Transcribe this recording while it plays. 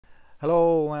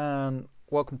Hello and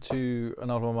welcome to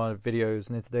another one of my videos,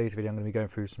 and in today's video I'm going to be going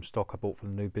through some stock I bought for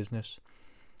the new business.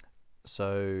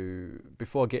 So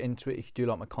before I get into it, if you do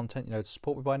like my content, to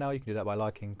support me by now, you can do that by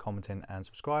liking, commenting and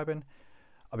subscribing.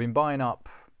 I've been buying up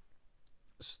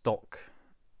stock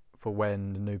for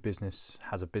when the new business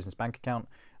has a business bank account,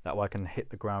 that way I can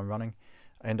hit the ground running.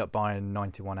 I end up buying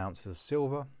 91 ounces of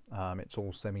silver. It's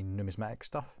all semi-numismatic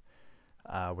stuff,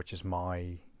 which is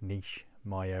my niche,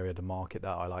 my area of the market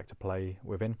that I like to play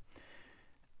within.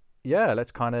 Yeah,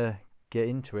 let's kind of get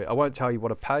into it. I won't tell you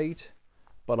what I paid,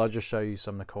 but I'll just show you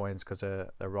some of the coins because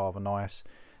they're rather nice,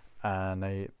 and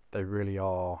they really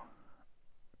are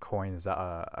coins that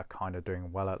are kind of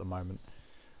doing well at the moment.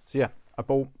 So yeah, I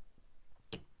bought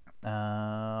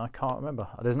I can't remember,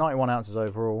 there's 91 ounces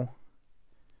overall.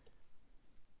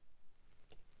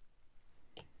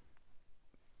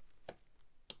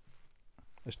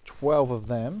 There's 12 of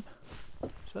them.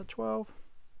 Is that 12?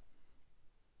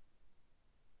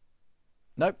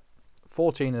 Nope,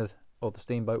 14 of the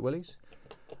Steamboat Willies.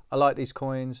 I like these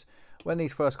coins. When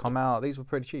these first come out, these were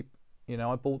pretty cheap.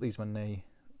 I bought these when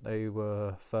they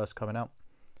were first coming out.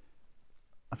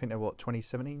 I think they're what,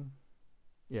 2017?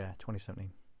 Yeah,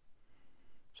 2017.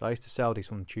 So I used to sell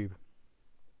these on the tube.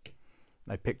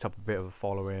 They picked up a bit of a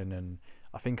following, and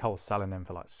I think I was selling them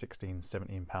for like 16,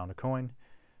 17 pound a coin.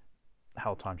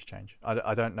 How times change.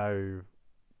 I don't know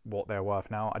what they're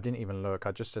worth now. I didn't even look.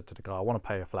 I just said to the guy, I want to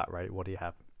pay a flat rate, what do you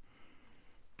have?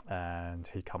 And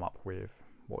he come up with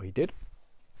what he did.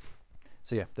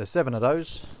 So yeah, there's 7 of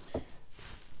those.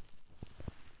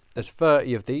 There's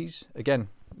 30 of these. Again,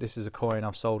 this is a coin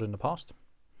I've sold in the past.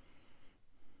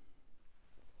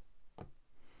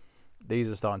 These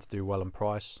are starting to do well in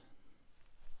price.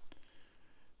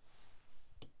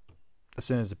 As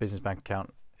soon as the business bank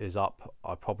account is up,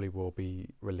 I probably will be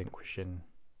relinquishing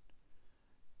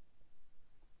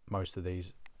most of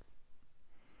these.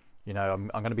 I'm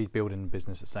going to be building the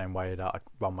business the same way that I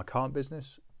run my current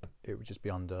business. It would just be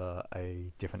under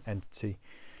a different entity.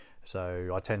 So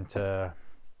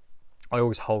I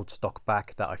always hold stock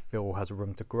back that I feel has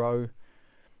room to grow.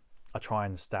 I try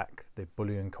and stack the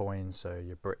bullion coins, so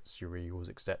your Brits, your Eagles,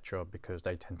 etc., because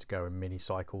they tend to go in mini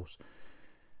cycles,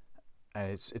 and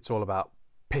it's all about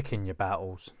picking your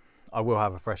battles. I will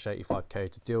have a fresh 85k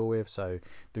to deal with, so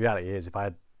the reality is if I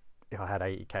had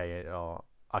 80k, or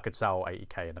I could sell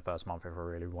 80k in the first month if I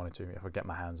really wanted to, if I get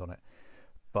my hands on it.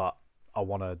 But I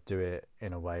want to do it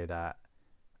in a way that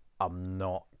I'm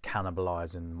not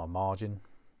cannibalizing my margin,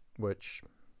 which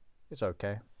it's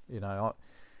okay. In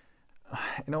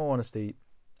all honesty,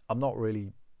 I'm not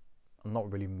really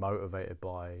motivated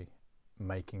by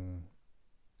making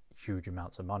huge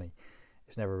amounts of money.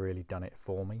 It's never really done it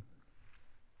for me.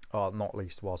 Not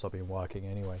least whilst I've been working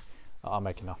anyway. I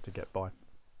make enough to get by.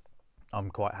 I'm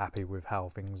quite happy with how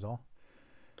things are.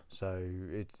 So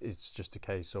it's just a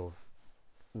case of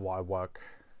why work,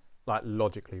 like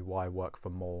logically, why work for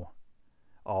more,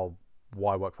 or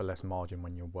why work for less margin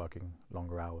when you're working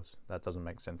longer hours? That doesn't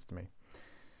make sense to me.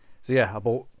 So yeah, I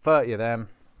bought 30 of them,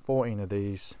 14 of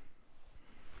these.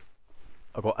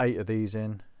 I've got 8 of these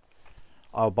in.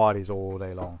 I'll buy these all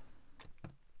day long.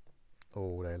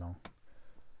 All day long.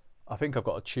 I think I've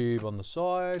got a tube on the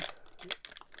side.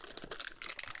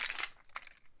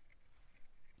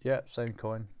 Yep, same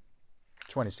coin.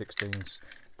 2016s.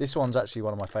 This one's actually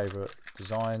one of my favourite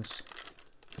designs.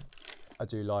 I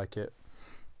do like it.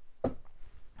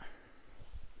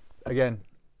 Again,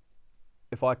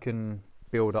 if I can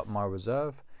build up my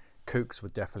reserve, kooks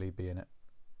would definitely be in it.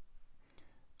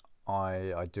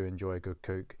 I do enjoy a good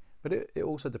kook, but it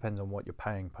also depends on what you're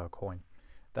paying per coin.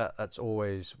 That's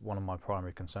always one of my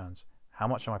primary concerns. How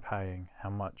much am I paying? How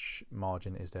much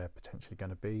margin is there potentially going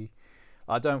to be?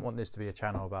 I don't want this to be a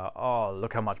channel about, oh,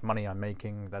 look how much money I'm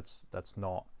making. It's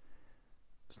not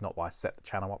why I set the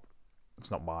channel up. It's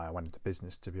not why I went into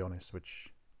business, to be honest,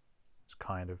 which is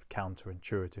kind of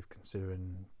counterintuitive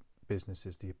considering business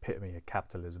is the epitome of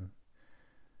capitalism.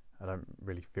 I don't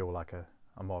really feel like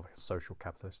I'm more of a social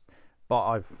capitalist, but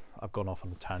I've gone off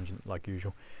on a tangent like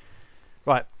usual.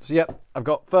 Right, so yep, I've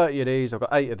got 30 of these, I've got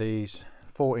 8 of these,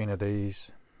 14 of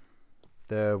these.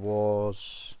 There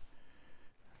was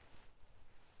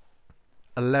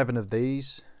 11 of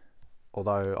these,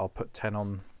 although I'll put 10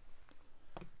 on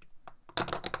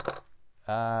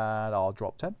and I'll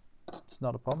drop 10. It's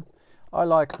not a problem. I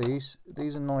like these.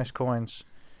 These are nice coins.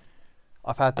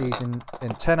 I've had these in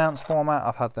 10 ounce format.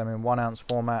 I've had them in 1 ounce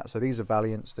format. So these are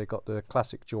Valiants. They've got the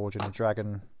classic George and the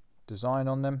Dragon design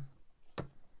on them.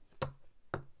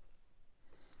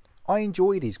 I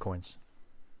enjoy these coins.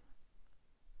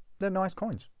 They're nice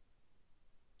coins.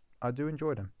 I do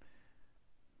enjoy them.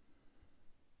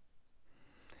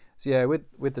 So yeah,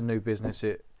 with the new business,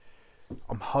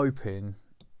 I'm hoping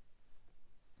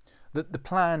that the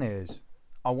plan is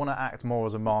I want to act more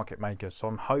as a market maker. So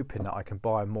I'm hoping that I can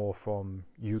buy more from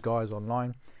you guys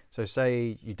online. So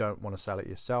say you don't want to sell it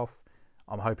yourself,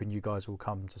 I'm hoping you guys will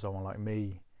come to someone like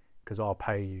me, because I'll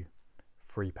pay you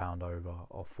 £3 over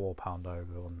or £4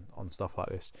 over on stuff like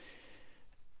this.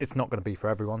 It's not going to be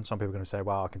for everyone. Some people are going to say,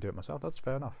 well, I can do it myself. That's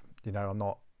fair enough. You know, I'm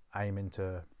not aiming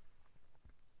to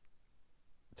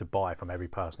buy from every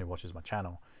person who watches my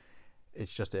channel.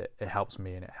 It's just it helps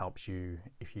me and it helps you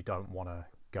if you don't want to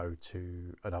go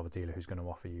to another dealer who's going to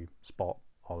offer you spot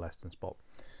or less than spot.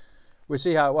 We'll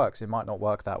see how it works. It might not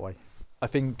work that way. I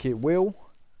think it will.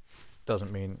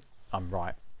 Doesn't mean I'm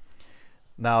right.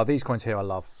 Now, these coins here I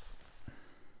love.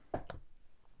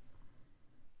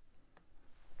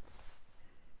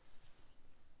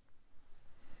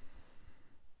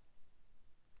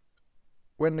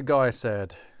 When the guy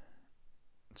said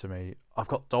to me, I've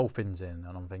got dolphins in,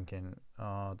 and I'm thinking,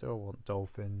 oh, do I want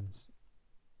dolphins?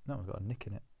 No, I've got a nick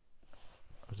in it.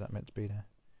 Was that meant to be there?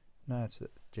 No, it's a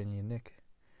genuine nick.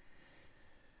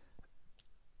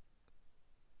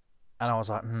 And I was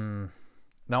like,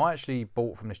 Now, I actually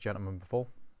bought from this gentleman before,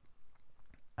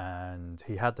 and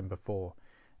he had them before.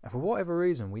 And for whatever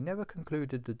reason, we never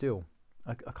concluded the deal.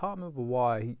 I can't remember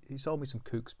why. He sold me some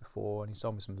kooks before, and he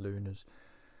sold me some lunas.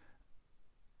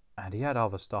 And he had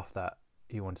other stuff that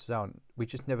he wanted to sell. And we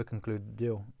just never concluded the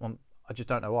deal. I just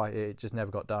don't know why. It just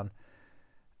never got done.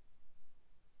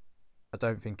 I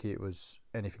don't think it was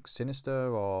anything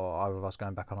sinister or either of us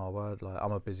going back on our word. Like,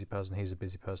 I'm a busy person, he's a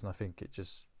busy person. I think it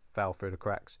just fell through the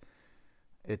cracks.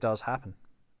 It does happen.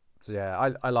 So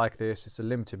yeah, I like this. It's a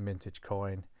limited mintage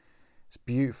coin. It's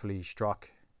beautifully struck.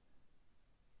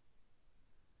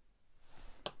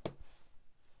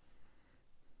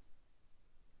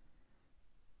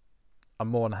 I'm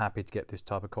more than happy to get this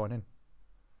type of coin in.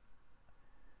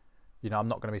 You know, I'm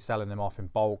not going to be selling them off in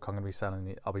bulk. I'm going to be selling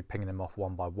it. I'll be pinging them off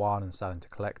one by one and selling to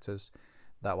collectors.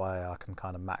 That way I can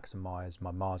kind of maximize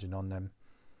my margin on them.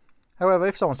 However,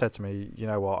 if someone said to me, you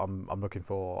know what, I'm looking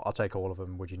for, I'll take all of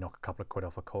them. Would you knock a couple of quid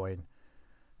off a coin?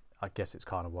 I guess it's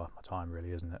kind of worth my time,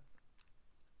 really, isn't it?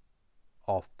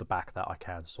 Off the back that I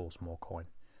can source more coin.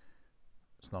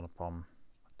 It's not a problem.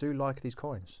 I do like these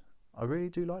coins. I really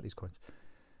do like these coins.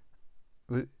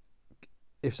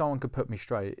 If someone could put me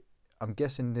straight, I'm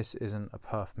guessing this isn't a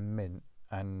Perth mint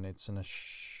and it's an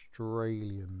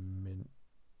Australian mint.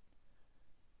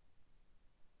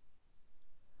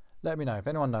 Let me know. If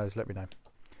anyone knows, let me know.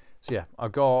 So yeah, I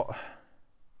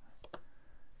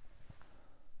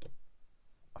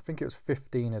think it was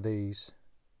 15 of these.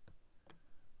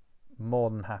 More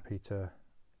than happy to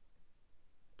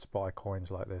buy coins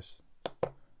like this.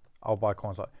 I'll buy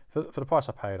coins like, for the price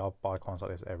I paid, I'll buy coins like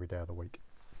this every day of the week.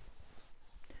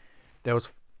 There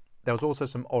was also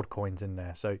some odd coins in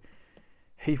there. So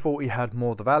he thought he had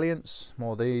more of the Valiants,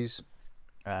 more of these,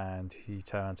 and he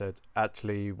turned and said,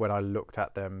 actually, when I looked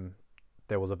at them,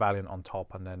 there was a Valiant on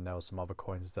top, and then there was some other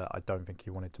coins that I don't think he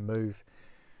wanted to move.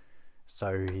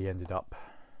 So he ended up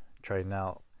trading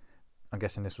out. I'm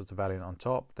guessing this was the Valiant on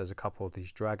top. There's a couple of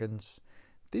these dragons.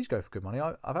 These go for good money.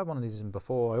 I've had one of these in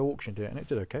before. I auctioned it and it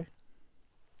did okay.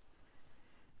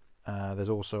 There's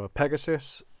also a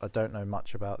Pegasus. I don't know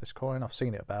much about this coin. I've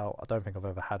seen it about. I don't think I've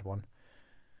ever had one.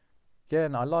 Yeah,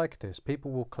 and I like this.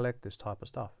 People will collect this type of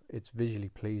stuff. It's visually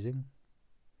pleasing.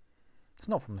 It's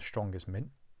not from the strongest mint.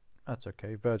 That's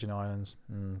okay. Virgin Islands,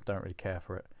 don't really care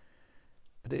for it.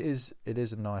 But it is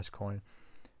a nice coin.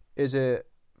 Is it,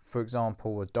 for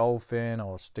example, a dolphin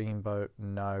or a steamboat?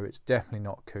 No, it's definitely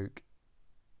not kook.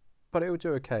 But it will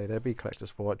do okay. There'll be collectors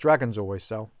for it. Dragons always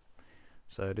sell.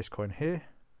 So this coin here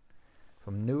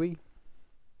from Nui.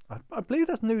 I believe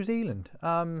that's New Zealand.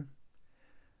 I've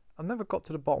never got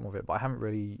to the bottom of it, but I haven't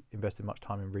really invested much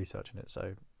time in researching it.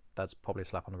 So that's probably a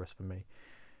slap on the wrist for me.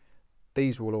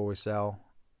 These will always sell.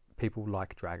 People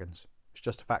like dragons. It's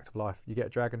just a fact of life. You get a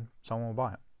dragon, someone will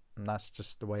buy it. And that's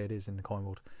just the way it is in the coin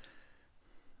world.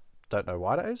 Don't know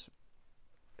why that is.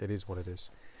 It is what it is.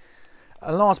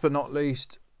 And last but not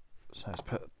least, so let's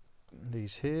put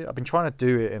these here. I've been trying to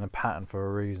do it in a pattern for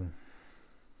a reason.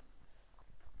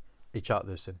 He chucked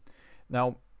this in.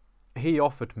 Now, he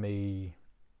offered me,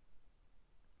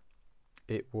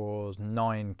 it was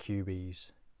 9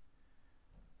 QBs.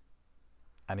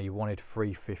 And he wanted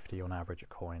 350 on average a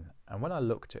coin. And when I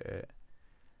looked at it,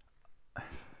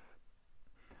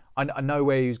 I know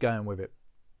where he was going with it.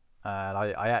 And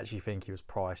I actually think he was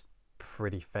priced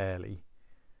pretty fairly.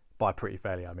 By pretty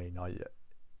fairly, I mean,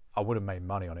 I would have made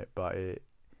money on it, but it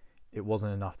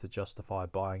wasn't enough to justify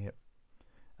buying it.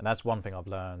 And that's one thing I've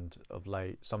learned of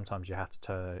late. Sometimes you have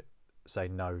to say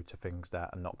no to things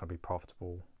that are not going to be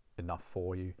profitable enough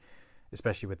for you,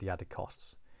 especially with the added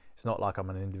costs. It's not like I'm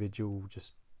an individual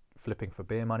just flipping for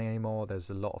beer money anymore.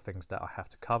 There's a lot of things that I have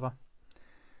to cover.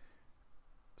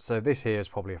 So this here is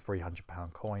probably a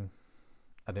 £300 coin.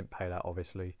 I didn't pay that,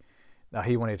 obviously. Now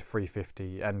he wanted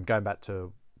 350, and going back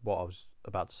to what I was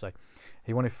about to say,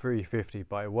 he wanted 350,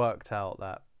 but it worked out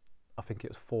that I think it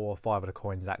was 4 or 5 of the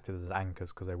coins acted as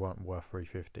anchors because they weren't worth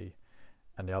 350,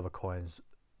 and the other coins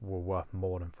were worth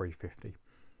more than 350.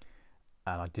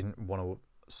 And I didn't want to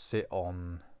sit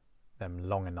on them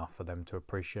long enough for them to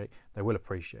appreciate. They will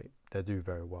appreciate. They do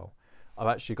very well. I've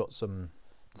actually got some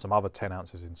other 10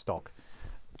 ounces in stock,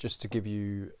 just to give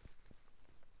you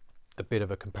a bit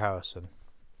of a comparison.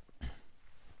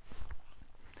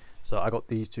 So I got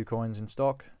these 2 coins in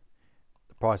stock.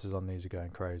 The prices on these are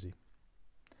going crazy.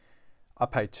 I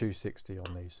paid $2.60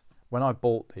 on these. When I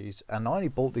bought these, and I only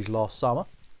bought these last summer,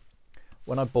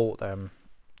 when I bought them,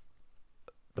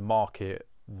 the market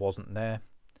wasn't there.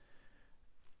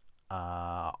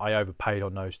 I overpaid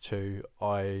on those 2.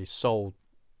 I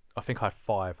think I had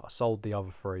 5. I sold the other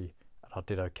 3 and I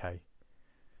did okay.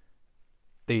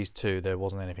 These 2, there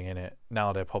wasn't anything in it.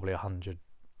 Now they're probably £150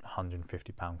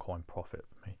 coin profit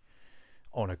for me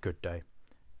on a good day.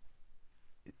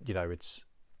 You know,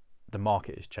 the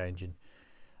market is changing.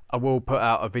 I will put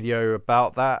out a video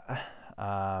about that.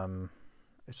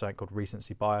 It's something called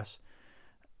recency bias,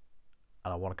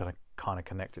 and I want to kind of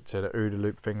connect it to the OODA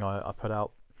loop thing I put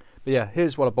out. But yeah,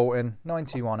 here's what I bought in: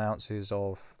 91 ounces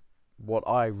of what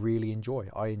I really enjoy.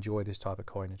 I enjoy this type of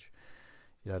coinage.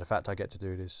 You know, the fact I get to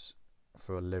do this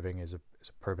for a living is a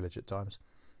privilege at times.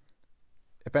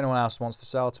 If anyone else wants to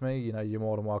sell to me, you know, you're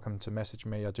more than welcome to message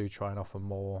me. I do try and offer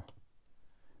more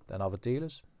than other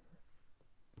dealers,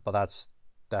 but that's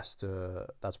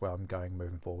where I'm going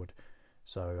moving forward.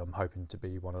 So I'm hoping to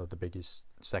be one of the biggest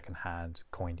second-hand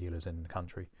coin dealers in the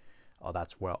country.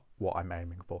 That's what I'm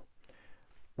aiming for.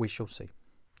 We shall see.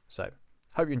 So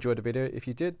hope you enjoyed the video. If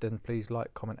you did, then please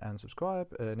like, comment and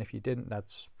subscribe, and if you didn't,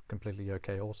 that's completely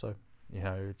okay also. You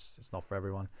know, it's not for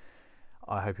everyone.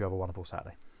 I hope you have a wonderful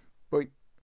Saturday. Bye.